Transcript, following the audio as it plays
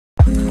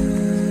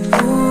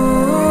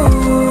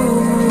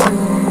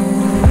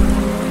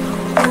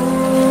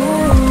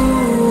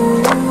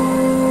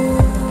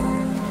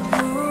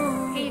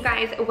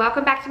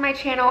back to my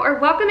channel, or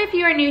welcome if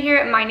you are new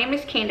here. My name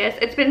is Candace.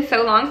 It's been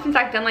so long since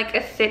I've done like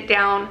a sit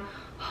down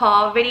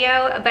haul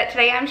video, but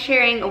today I'm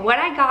sharing what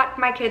I got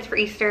my kids for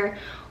Easter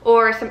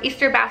or some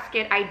Easter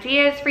basket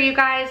ideas for you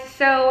guys.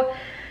 So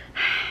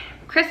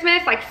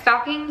Christmas, like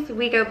stockings,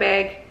 we go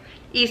big.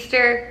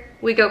 Easter,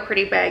 we go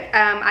pretty big.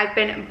 I've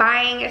been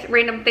buying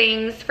random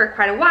things for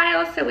quite a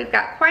while, so we've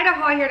got quite a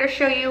haul here to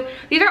show you.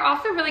 These are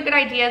also really good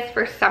ideas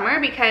for summer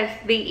because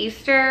the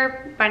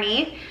Easter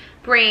bunny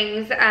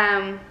brings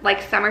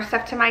like summer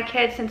stuff to my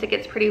kids since it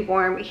gets pretty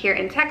warm here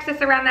in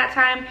Texas around that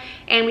time,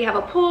 and we have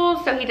a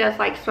pool, so he does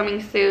like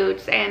swimming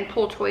suits and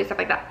pool toys, stuff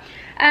like that.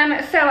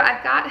 So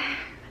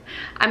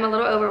I'm a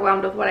little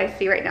overwhelmed with what I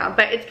see right now,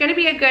 but it's gonna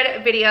be a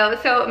good video,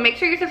 so make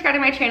sure you're subscribed to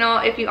my channel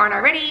if you aren't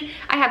already.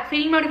 I have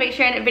cleaning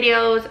motivation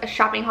videos,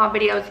 shopping haul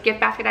videos,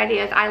 gift basket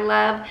ideas. I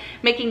love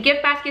making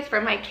gift baskets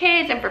for my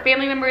kids and for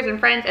family members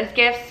and friends as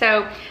gifts,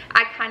 so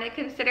I kind of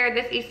consider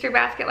this Easter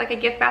basket like a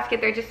gift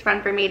basket. They're just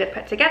fun for me to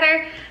put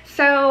together.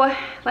 So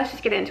let's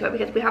just get into it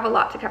because we have a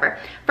lot to cover.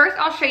 First,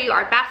 I'll show you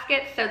our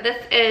baskets. So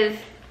this is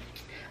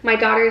my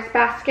daughter's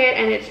basket,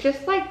 and it's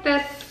just like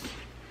this,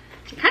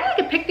 kind of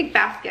like a picnic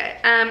basket.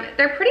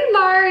 They're pretty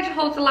large,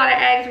 holds a lot of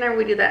eggs whenever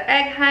we do the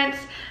egg hunts.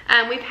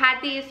 We've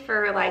had these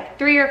for like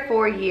 3 or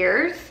 4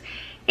 years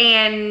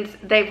and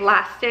they've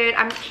lasted.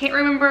 I can't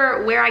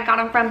remember where I got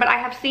them from, but I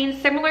have seen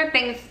similar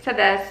things to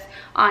this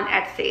on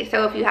Etsy.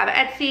 So if you have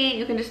Etsy,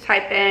 you can just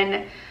type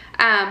in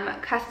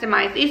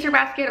customized Easter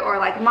basket or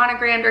like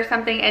monogrammed or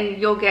something, and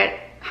you'll get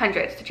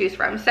hundreds to choose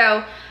from.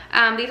 So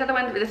these are the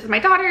ones. This is my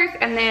daughter's,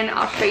 and then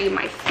I'll show you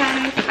my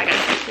son's. I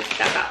gotta take this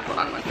stuff out. Hold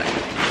on one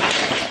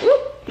second.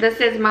 Ooh, this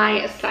is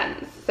my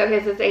son's. So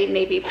his is a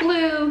navy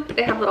blue.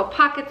 They have little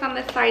pockets on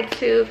this side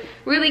too.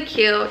 Really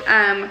cute.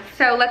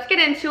 So let's get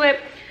into it.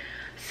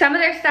 Some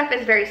of their stuff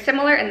is very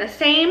similar and the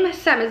same,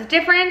 some is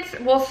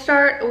different. We'll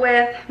start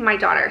with my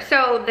daughter.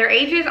 So their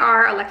ages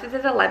are, Alexis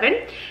is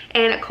 11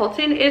 and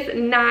Colton is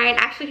 9.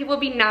 Actually, he will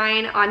be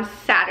 9 on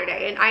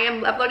Saturday, and I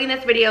am uploading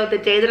this video the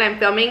day that I'm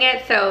filming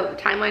it, so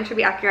timeline should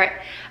be accurate.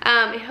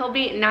 He'll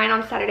be 9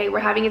 on Saturday. We're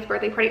having his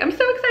birthday party. I'm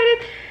so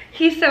excited.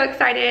 He's so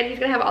excited. He's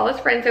gonna have all his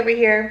friends over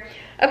here.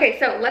 Okay,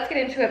 so let's get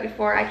into it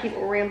before I keep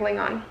rambling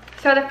on.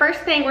 So the first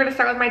thing, we're gonna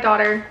start with my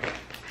daughter.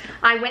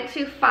 I went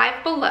to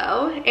Five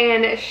Below,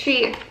 and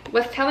she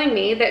was telling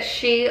me that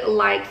she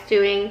likes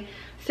doing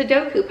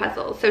Sudoku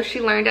puzzles. So she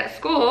learned at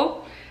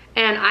school,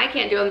 and I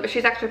can't do them, but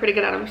she's actually pretty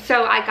good at them.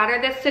 So I got her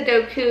this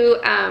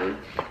Sudoku.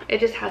 It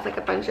just has like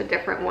a bunch of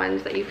different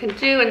ones that you can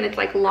do, and it's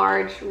like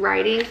large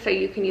writing, so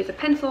you can use a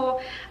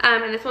pencil.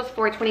 And this was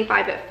 $4.25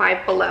 at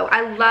Five Below.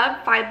 I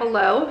love Five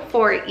Below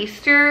for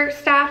Easter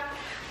stuff.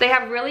 They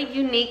have really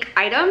unique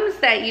items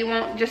that you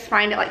won't just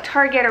find at like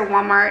Target or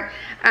Walmart,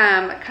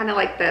 kind of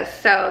like this.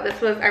 So this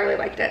was, I really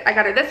liked it. I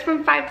got her this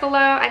from Five Below.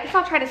 I guess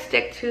I'll try to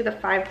stick to the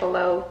Five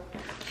Below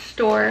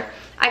store.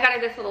 I got her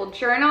this little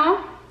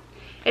journal.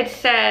 It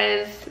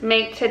says,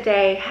 make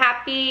today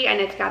happy,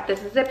 and it's got this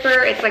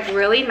zipper. It's like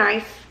really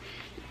nice.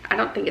 I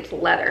don't think it's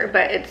leather,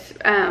 but it's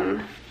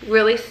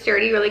really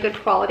sturdy, really good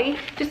quality.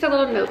 Just a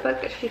little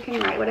notebook that she can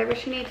write whatever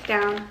she needs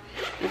down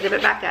and zip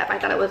it back up. I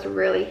thought it was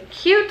really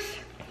cute.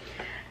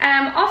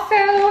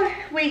 Also,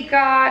 we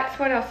got,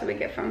 what else did we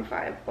get from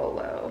Five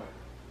Below?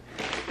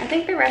 I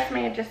think the rest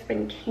may have just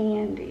been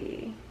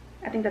candy.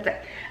 I think that's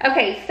it.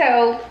 Okay,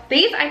 so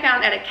these I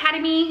found at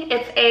Academy.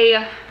 It's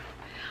a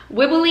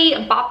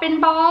wibbly boppin'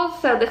 balls.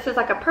 So this is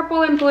like a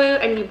purple and blue,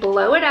 and you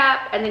blow it up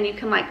and then you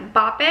can like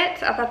bop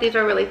it. I thought these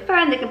were really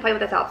fun. They can play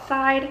with this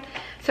outside.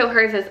 So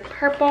hers is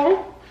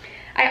purple.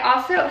 I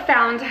also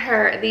found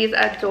her these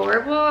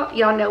adorable,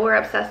 y'all know we're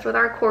obsessed with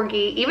our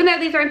corgi. Even though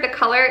these aren't the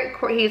color,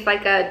 he's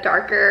like a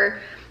darker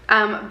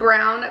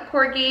brown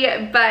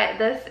corgi, but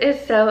this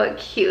is so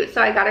cute.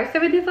 So I got her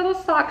some of these little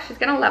socks. She's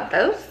gonna love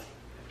those.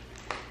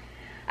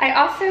 I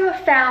also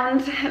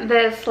found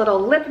this little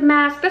lip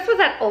mask. This was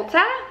at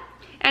Ulta,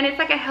 and it's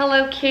like a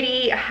Hello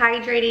Kitty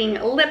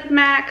hydrating lip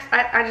mask.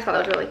 I just thought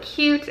it was really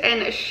cute,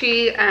 and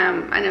she,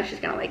 I know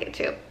she's gonna like it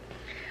too.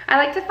 I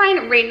like to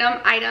find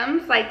random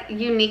items, like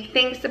unique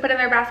things to put in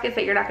their baskets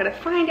that you're not gonna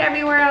find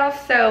everywhere else.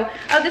 So,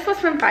 oh, this was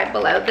from Five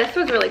Below. This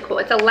was really cool.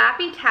 It's a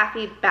Laffy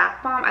Taffy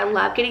bath bomb. I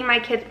love getting my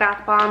kids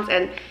bath bombs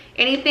and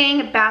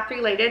anything bath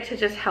related to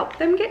just help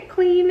them get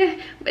clean.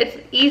 It's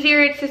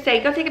easier to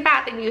say, go take a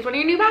bath and use one of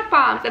your new bath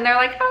bombs. And they're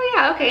like, oh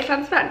yeah, okay,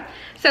 sounds fun.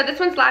 So this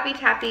one's Laffy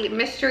Taffy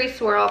Mystery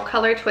Swirl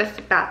Color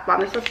Twist Bath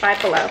Bomb. This was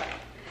Five Below.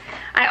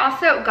 I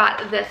also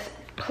got this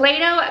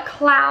Play-Doh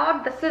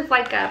Cloud. This is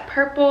like a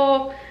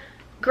purple,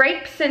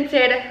 grape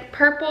scented,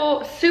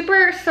 purple,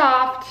 super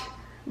soft,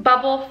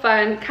 bubble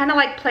fun, kind of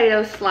like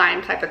Play-Doh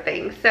slime type of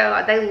thing.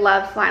 So they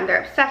love slime,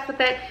 they're obsessed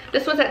with it.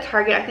 This was at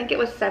Target, I think it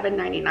was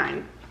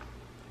 $7.99.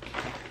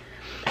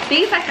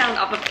 These I found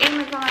off of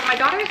Amazon. My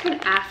daughter's been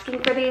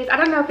asking for these. I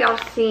don't know if y'all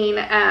have seen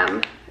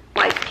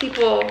like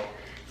people,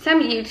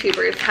 some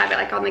YouTubers have it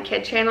like on the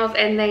kid channels,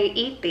 and they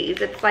eat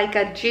these. It's like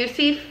a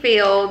juicy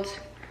filled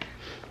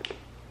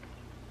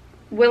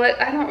will it,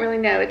 I don't really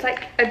know. It's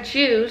like a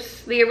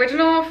juice, the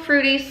original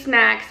fruity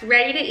snacks,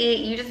 ready to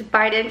eat. You just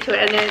bite into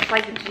it and then it's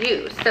like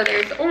juice. So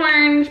there's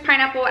orange,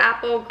 pineapple,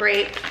 apple,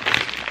 grape.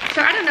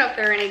 So I don't know if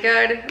they're any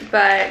good,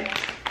 but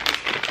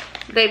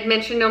they've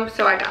mentioned them,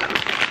 so I got them.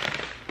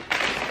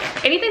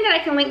 Anything that I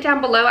can link down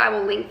below, I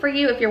will link for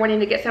you if you're wanting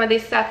to get some of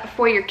these stuff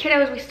for your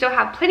kiddos. We still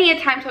have plenty of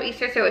time till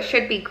Easter, so it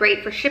should be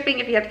great for shipping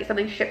if you have to get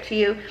something shipped to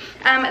you.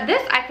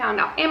 This I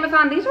found off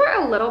Amazon. These were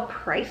a little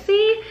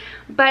pricey,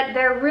 but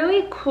they're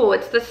really cool.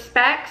 It's the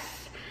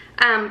Specs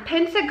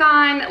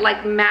Pentagon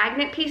like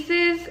magnet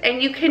pieces,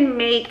 and you can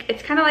make,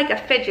 it's kind of like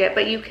a fidget,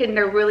 but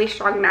they're really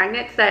strong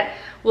magnets that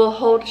will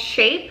hold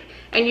shape,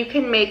 and you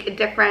can make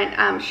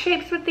different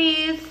shapes with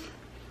these.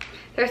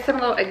 There's some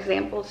little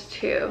examples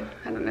too.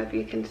 I don't know if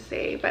you can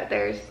see, but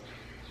there's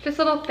just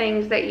little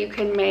things that you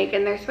can make,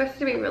 and they're supposed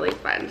to be really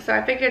fun. So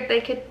I figured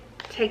they could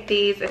take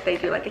these if they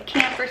do like a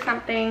camp or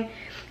something,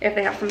 if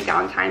they have some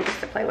downtime just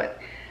to play with.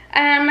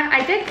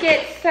 I did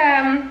get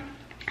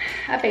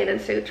a bathing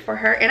suit for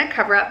her and a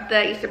cover-up.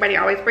 The Easter Bunny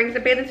always brings a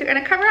bathing suit and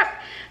a cover-up.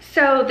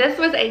 So this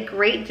was a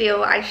great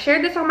deal. I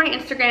shared this on my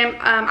Instagram.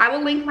 I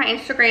will link my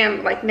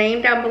Instagram like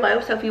name down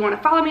below. So if you want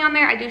to follow me on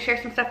there, I do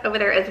share some stuff over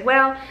there as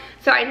well.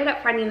 So I ended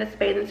up finding this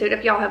bathing suit.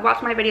 If y'all have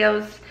watched my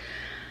videos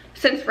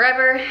since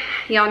forever,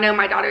 y'all know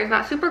my daughter is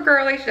not super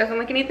girly. She doesn't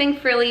like anything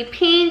frilly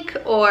pink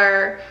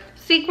or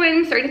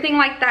sequins or anything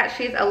like that.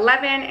 She's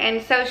 11,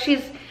 and so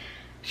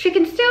she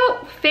can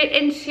still fit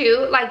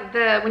into like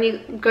when you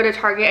go to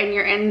Target and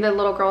you're in the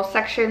little girl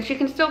section, she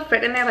can still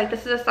fit in there. Like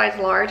this is a size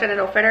large and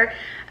it'll fit her.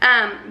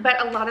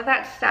 But a lot of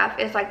that stuff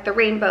is like the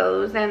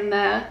rainbows and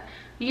the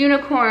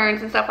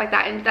unicorns and stuff like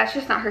that, and that's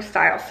just not her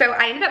style. So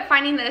I ended up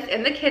finding this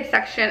in the kids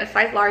section, a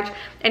size large,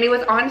 and it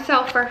was on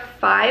sale for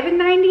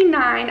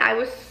 $5.99. I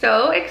was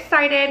so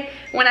excited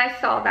when I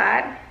saw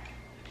that.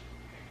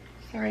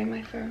 Sorry,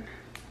 my phone.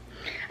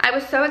 I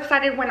was so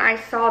excited when I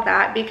saw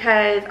that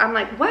because I'm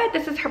like, what?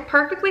 This is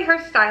perfectly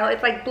her style.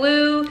 It's like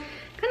blue,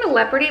 kind of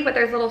leopardy, but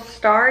there's little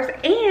stars,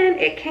 and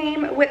it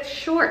came with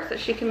shorts that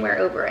she can wear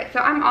over it. So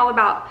I'm all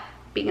about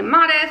being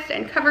modest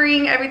and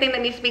covering everything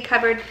that needs to be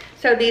covered.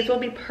 So these will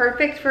be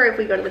perfect for if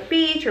we go to the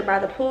beach or by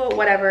the pool,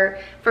 whatever.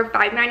 For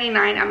 $5.99,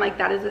 I'm like,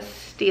 that is a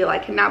steal. I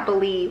cannot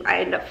believe I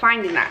ended up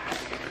finding that.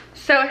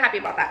 So happy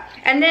about that.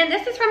 And then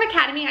this is from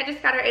Academy. I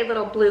just got her a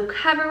little blue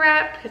cover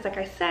up because like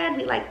I said,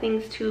 we like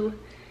things to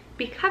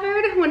be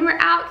covered when we're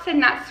out and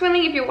not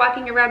swimming. If you're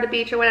walking around the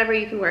beach or whatever,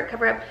 you can wear a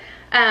cover up.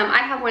 I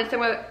have one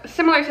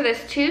similar to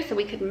this too, so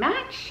we could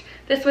match.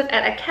 This was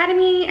at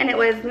Academy and it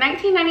was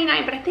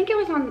 $19.99, but I think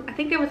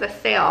there was a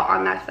sale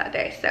on that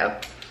day. So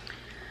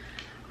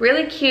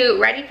really cute,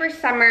 ready for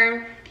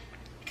summer.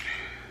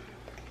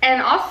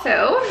 And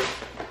also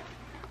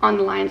on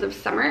the lines of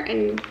summer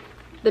and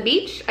the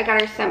beach, I got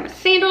her some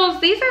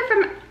sandals. These are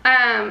from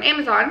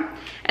Amazon,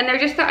 and they're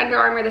just the Under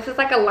Armour. This is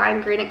like a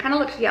lime green. It kind of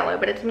looks yellow,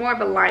 but it's more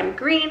of a lime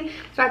green.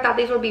 So I thought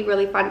these would be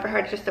really fun for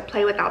her just to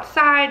play with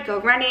outside, go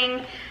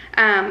running,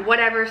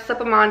 whatever, slip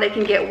them on. They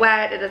can get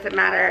wet, it doesn't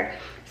matter.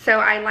 So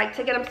I like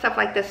to get them stuff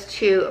like this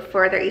too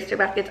for their Easter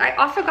baskets. I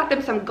also got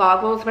them some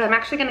goggles, but I'm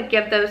actually going to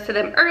give those to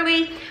them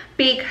early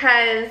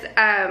because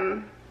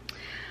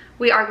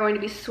we are going to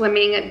be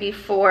swimming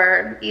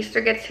before Easter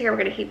gets here. We're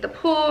going to heat the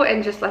pool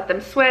and just let them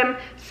swim.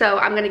 So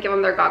I'm going to give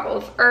them their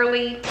goggles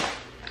early.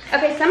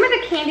 Okay, some of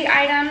the candy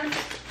items.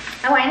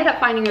 Oh, I ended up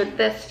finding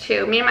this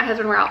too. Me and my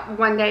husband were out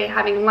one day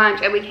having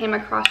lunch and we came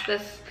across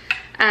this.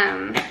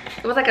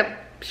 It was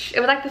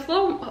like this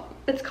little,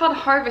 it's called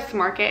Harvest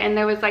Market, and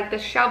there was like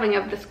this shelving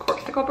of this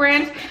Corkcicle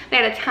brand. They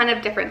had a ton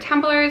of different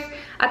tumblers.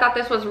 I thought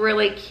this was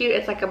really cute.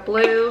 It's like a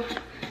blue,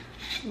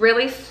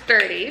 really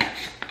sturdy,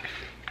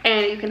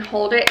 and you can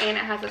hold it, and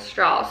it has a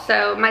straw.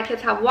 So my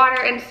kids have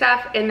water and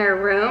stuff in their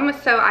room,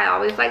 so I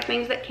always like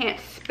things that can't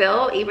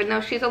spill. Even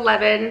though she's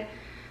 11,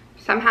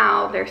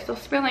 somehow they're still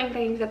spilling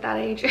things at that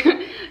age.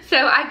 So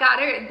I got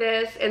her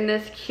this in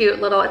this cute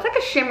little, it's like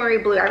a shimmery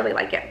blue. I really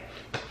like it.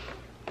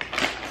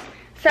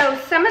 So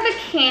some of the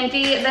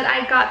candy that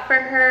I got for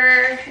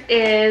her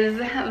is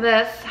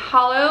this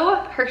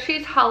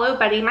Hershey's Hollow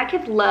Buddy. My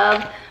kids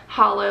love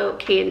hollow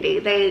candy.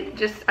 They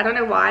just, I don't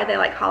know why they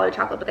like hollow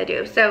chocolate, but they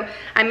do. So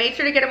I made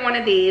sure to get them one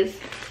of these.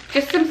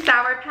 Just some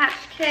Sour Patch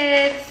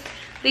Kids.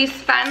 These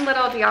fun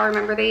little, do y'all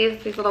remember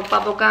these? These little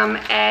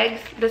bubblegum eggs.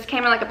 This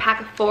came in like a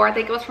pack of 4. I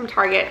think it was from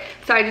Target.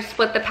 So I just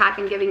split the pack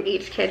and giving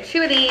each kid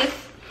 2 of these.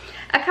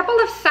 A couple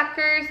of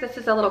suckers. This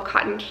is a little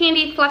cotton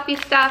candy fluffy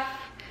stuff.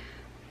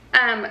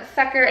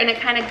 Sucker, and it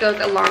kind of goes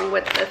along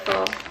with this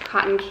little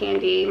cotton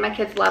candy. My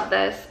kids love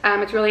this.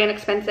 It's really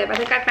inexpensive. I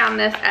think I found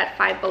this at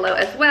Five Below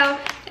as well,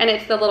 and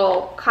it's the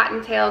little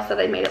cottontail, so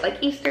they made it like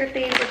Easter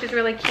themed, which is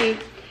really cute.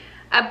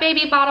 A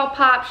baby bottle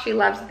pop, she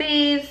loves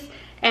these.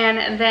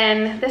 And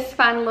then this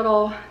fun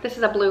little, this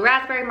is a blue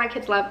raspberry. My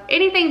kids love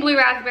anything blue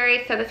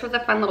raspberry, so this was a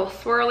fun little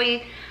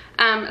swirly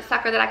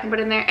sucker that I can put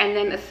in there, and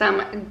then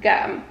some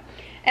gum.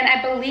 And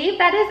I believe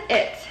that is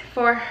it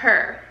for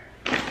her.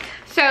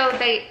 So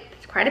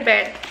it's quite a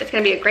bit. It's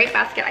gonna be a great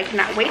basket. I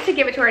cannot wait to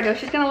give it to her. I know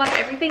she's gonna love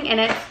everything in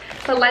it.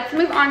 So let's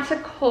move on to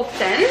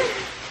Colton.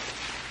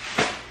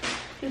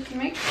 Just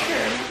make sure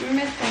I'm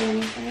not missing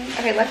anything.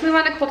 Okay, let's move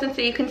on to Colton so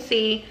you can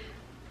see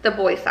the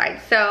boy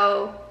side.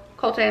 So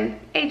Colton,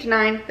 age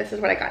 9, this is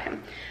what I got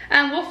him.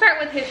 We'll start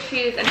with his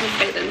shoes and his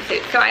bathing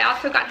suit. So I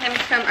also got him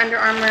some Under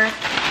Armour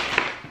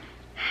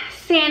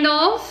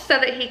sandals so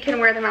that he can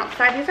wear them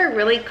outside. These are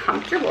really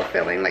comfortable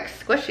feeling, like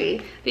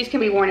squishy. These can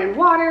be worn in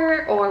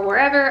water or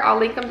wherever. I'll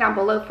link them down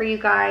below for you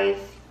guys.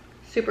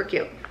 Super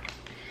cute.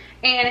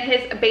 And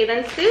his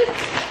bathing suit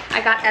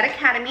I got at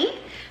Academy.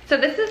 So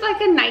this is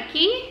like a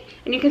Nike,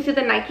 and you can see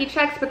the Nike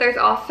checks, but there's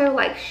also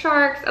like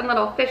sharks and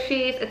little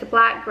fishies. It's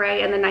black,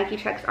 gray, and the Nike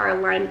checks are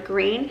lime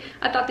green.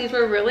 I thought these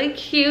were really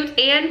cute,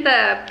 and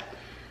the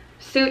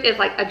suit is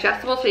like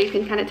adjustable, so you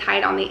can kind of tie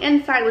it on the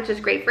inside, which is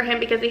great for him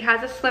because he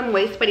has a slim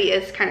waist, but he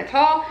is kind of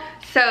tall.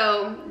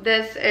 So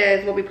this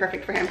will be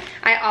perfect for him.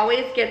 I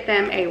always get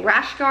them a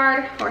rash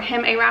guard, or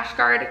him a rash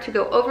guard to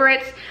go over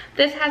it.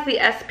 This has the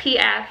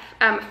SPF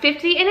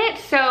 50 in it,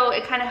 so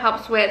it kind of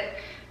helps with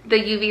the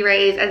UV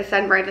rays and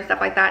sunburns and stuff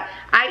like that.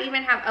 I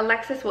even have,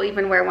 Alexis will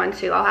even wear one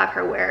too. I'll have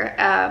her wear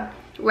a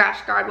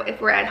rash guard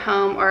if we're at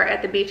home or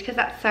at the beach, because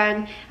that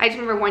sun, I just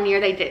remember one year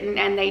they didn't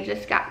and they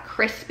just got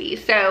crispy.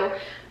 So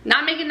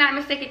not making that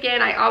mistake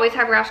again. I always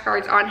have rash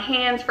guards on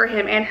hands for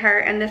him and her,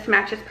 and this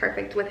matches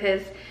perfect with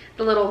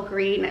the little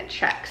green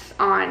checks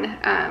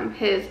on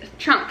his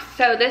trunks.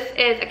 So this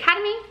is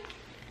Academy.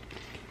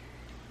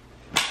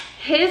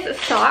 His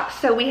socks,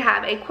 so we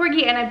have a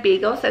Corgi and a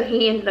Beagle, so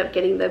he ended up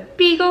getting the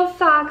Beagle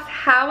socks.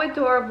 How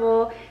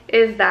adorable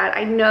is that?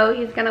 I know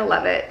he's gonna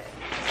love it.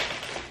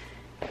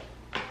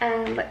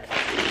 And let's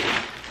see.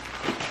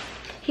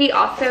 He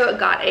also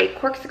got a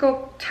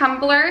Corkcicle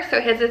tumbler,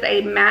 so his is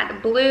a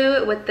matte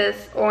blue with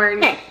this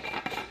orange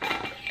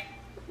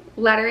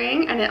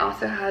lettering, and it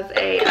also has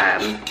a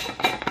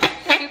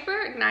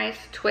super nice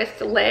twist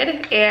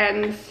lid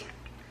and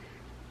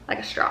like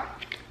a straw.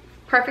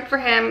 Perfect for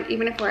him,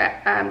 even if we're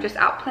just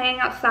out playing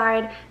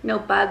outside. No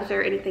bugs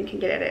or anything can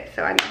get at it,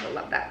 so I know he'll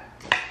love that.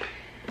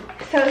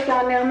 So if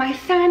y'all know my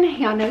son,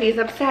 y'all know he's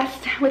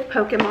obsessed with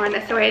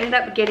Pokemon, so I ended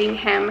up getting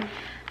him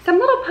some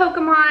little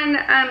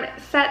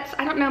Pokemon sets.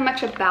 I don't know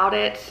much about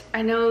it.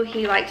 I know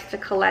he likes to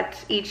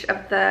collect each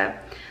of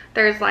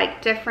there's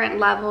like different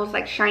levels,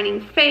 like Shining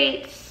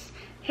Fates,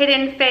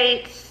 Hidden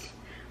Fates.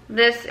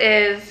 This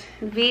is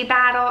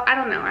V-Battle. I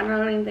don't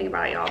know anything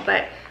about it, y'all,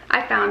 but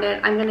I found it.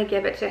 I'm gonna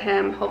give it to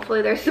him.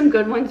 Hopefully there's some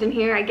good ones in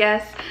here, I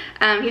guess.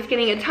 He's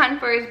getting a ton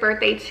for his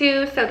birthday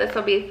too, so this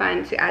will be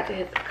fun to add to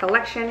his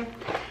collection.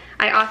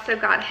 I also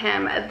got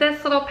him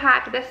this little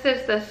pack. This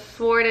is the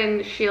Sword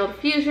and Shield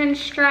Fusion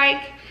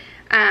Strike.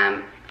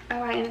 Oh,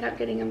 I ended up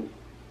getting him,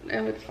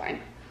 oh, it's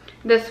fine.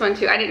 This one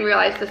too, I didn't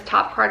realize this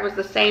top card was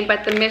the same,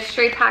 but the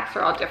mystery packs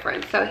are all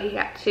different. So he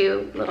got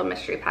 2 little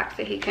mystery packs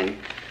that he can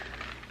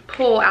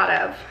pull out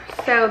of.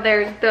 So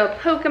there's the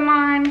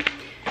Pokemon.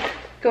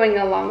 Going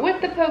along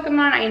with the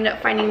Pokemon, I ended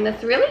up finding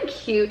this really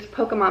cute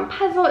Pokemon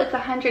puzzle. It's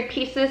 100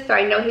 pieces, so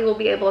I know he will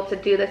be able to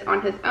do this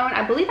on his own.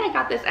 I believe I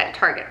got this at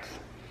Target.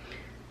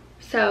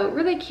 So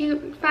really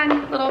cute,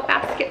 fun little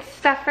basket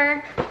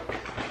stuffer.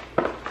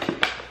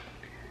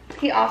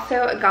 He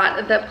also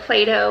got the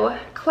Play-Doh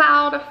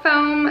cloud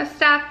foam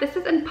stuff. This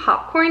is in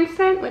popcorn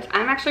scent, which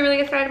I'm actually really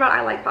excited about.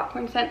 I like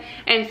popcorn scent,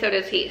 and so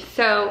does he.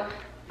 So,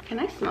 can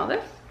I smell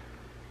this?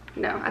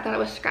 No, I thought it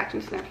was scratch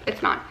and sniff.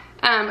 It's not.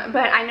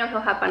 But I know he'll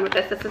have fun with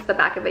this. This is the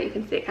back of it. You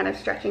can see it kind of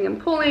stretching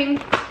and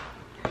pulling.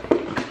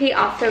 He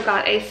also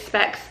got a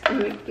Specs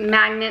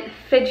magnet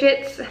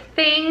fidgets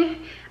thing.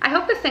 I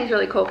hope this thing's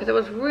really cool because it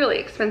was really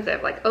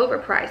expensive, like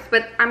overpriced.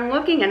 But I'm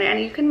looking at it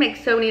and you can make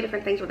so many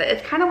different things with it.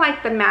 It's kind of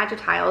like the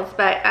Magitiles,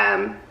 but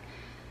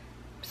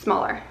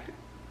smaller.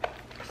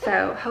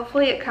 So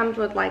hopefully it comes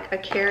with like a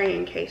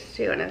carrying case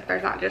too, and if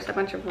there's not just a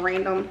bunch of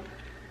random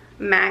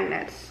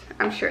magnets,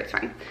 I'm sure it's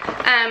fine.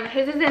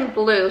 His is in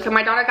blue, so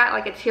my daughter got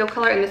like a teal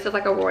color, and this is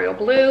like a royal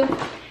blue.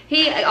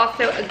 He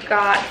also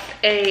got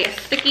a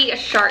sticky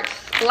shark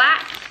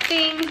splat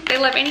thing. They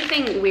love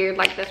anything weird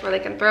like this where they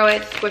can throw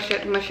it, squish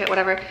it, mush it,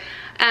 whatever.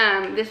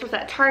 This was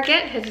at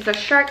Target. His is a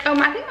shark. Oh,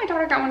 I think my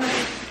daughter got one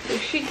of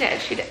these. She did.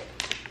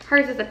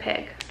 Hers is a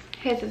pig.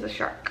 His is a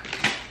shark.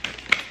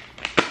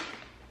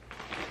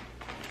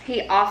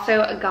 He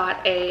also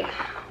got a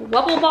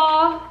wobble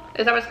ball.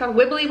 Is that what it's called?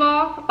 Wibbly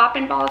ball,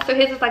 bopping ball. So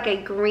his is like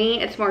a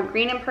green. It's more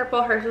green and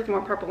purple. Hers is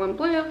more purple and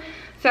blue.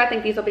 So I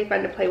think these will be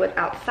fun to play with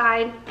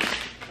outside.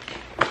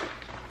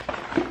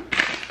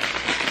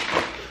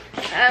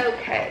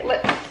 Okay,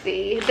 let's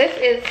see. This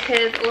is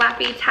his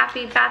Laffy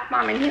Taffy bath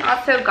bomb, and he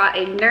also got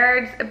a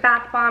Nerds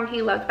bath bomb.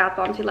 He loves bath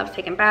bombs. He loves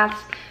taking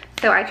baths.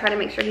 So I try to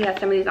make sure he has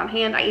some of these on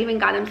hand. I even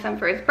got him some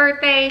for his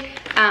birthday.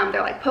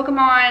 They're like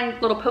Pokemon,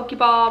 little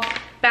Pokeball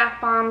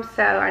bath bombs,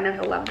 so I know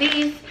he'll love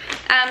these.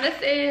 This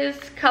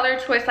is Color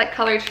Twist, like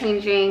color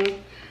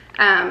changing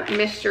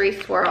mystery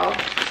swirl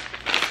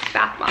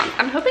bath bombs.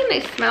 I'm hoping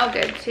they smell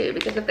good too,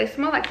 because if they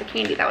smell like the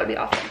candy, that would be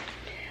awesome.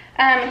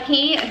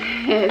 He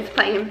is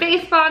playing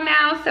baseball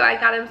now, so I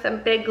got him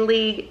some Big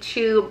League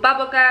Chew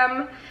bubble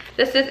gum.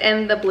 This is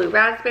in the blue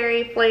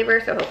raspberry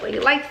flavor, so hopefully he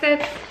likes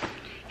it.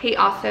 He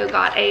also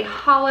got a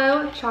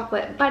hollow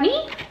chocolate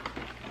bunny.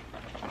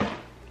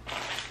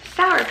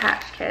 Sour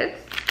Patch Kids.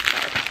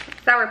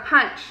 Sour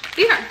Punch.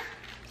 These are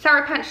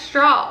Sour Punch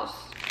straws.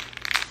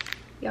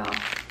 Y'all,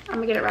 I'm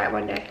gonna get it right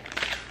one day.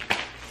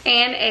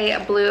 And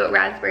a blue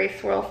raspberry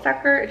swirl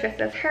sucker,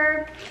 just as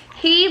her.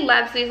 He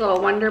loves these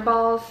little Wonder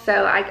Balls,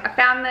 so I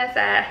found this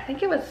at, I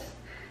think it was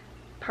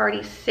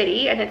Party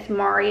City, and it's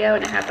Mario,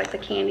 and it has like the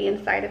candy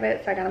inside of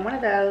it, so I got him one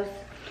of those.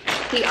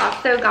 He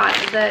also got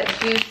the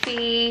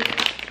Juicy,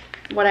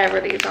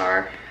 whatever these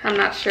are, I'm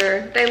not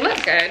sure. They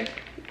look good.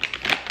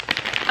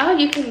 Oh,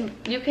 you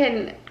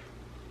can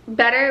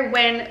better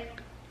when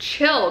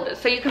chilled,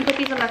 so you can put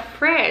these in the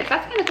fridge.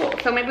 That's kind of cool.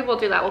 So maybe we'll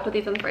do that. We'll put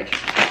these in the fridge.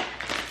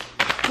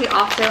 He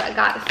also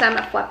got some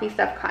fluffy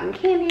stuffed cotton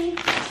candy,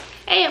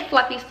 a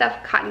fluffy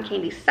stuffed cotton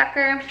candy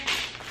sucker.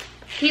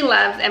 He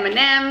loves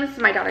M&Ms.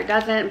 My daughter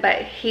doesn't,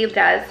 but he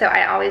does, so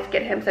I always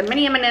get him some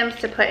mini M&Ms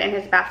to put in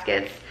his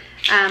baskets.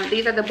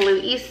 These are the blue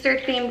Easter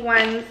themed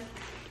ones.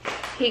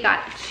 He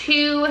got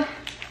 2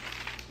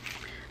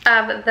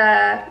 of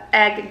the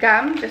egg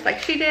gum, just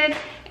like she did,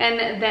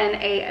 and then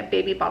a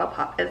baby bottle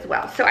pop as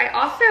well. So I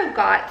also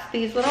got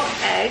these little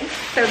eggs.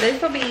 So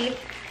this will be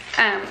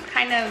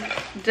kind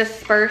of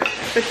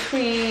dispersed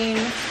between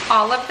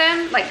all of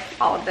them, like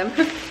all of them,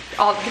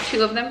 all of the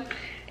 2 of them.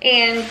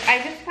 And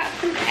I just got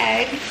some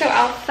eggs, so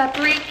I'll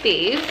separate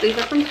these. These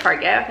are from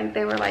Target. I think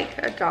they were like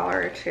 $1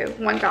 or $2,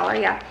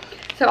 $1, yeah.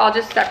 So I'll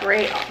just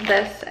separate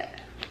this.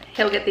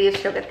 He'll get these,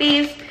 she'll get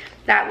these.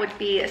 That would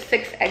be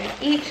 6 eggs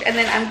each. And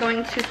then I'm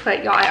going to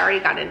put, y'all, I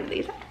already got into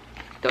these.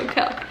 Don't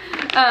tell.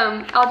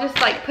 I'll just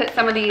like put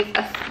some of these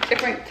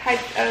different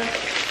types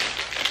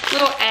of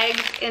little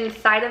eggs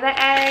inside of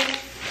the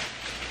eggs.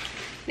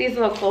 These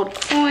little gold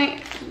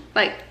coins,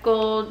 like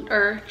gold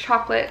or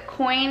chocolate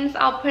coins,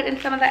 I'll put in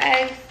some of the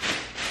eggs.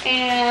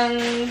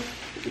 And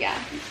yeah,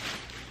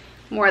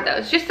 more of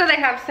those, just so they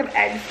have some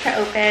eggs to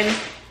open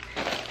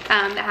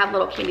that have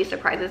little candy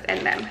surprises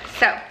in them.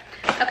 So,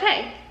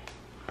 okay.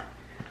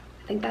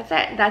 I think that's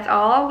it. That's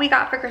all we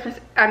got for Christmas.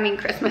 I mean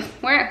Christmas.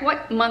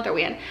 What month are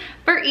we in?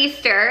 For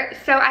Easter.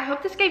 So I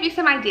hope this gave you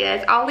some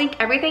ideas. I'll link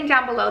everything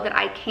down below that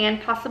I can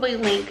possibly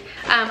link.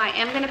 I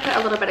am going to put a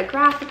little bit of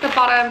grass at the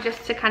bottom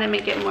just to kind of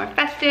make it more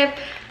festive.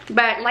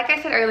 But like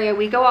I said earlier,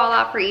 we go all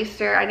out for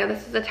Easter. I know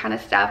this is a ton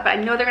of stuff, but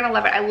I know they're going to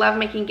love it. I love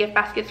making gift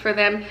baskets for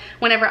them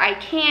whenever I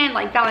can,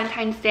 like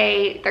Valentine's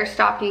Day, their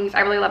stockings.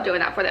 I really love doing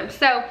that for them.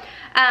 So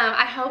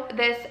I hope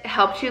this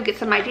helped you get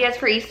some ideas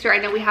for Easter. I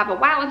know we have a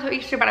while until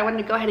Easter, but I wanted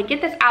to go ahead and get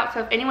this out,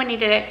 so if anyone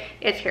needed it,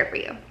 it's here for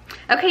you.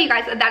 Okay, you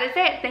guys, that is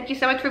it. Thank you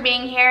so much for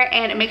being here,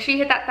 and make sure you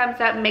hit that thumbs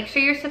up. Make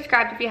sure you're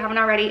subscribed if you haven't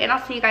already, and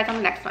I'll see you guys on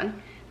the next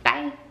one.